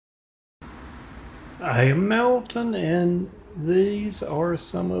I am Melton, and these are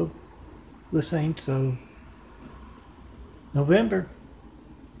some of the saints of November.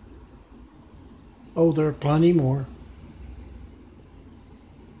 Oh, there are plenty more.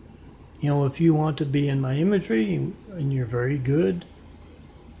 You know, if you want to be in my imagery and you're very good,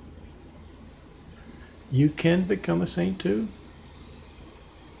 you can become a saint too.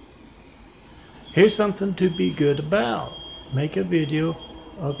 Here's something to be good about. Make a video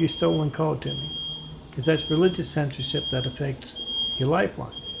of your stolen call to me, because that's religious censorship that affects your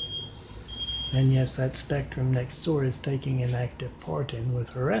lifeline. And yes, that spectrum next door is taking an active part in with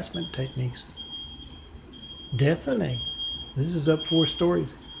harassment techniques. Deafening. This is up 4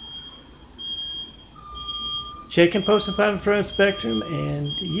 stories. Check and post and find in front of Spectrum, and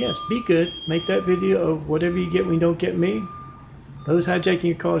yes, be good. Make that video of whatever you get when you don't get me. Those hijacking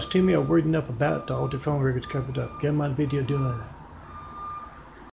your calls to me are worried enough about it to hold their phone records covered up. Get them on video doing that.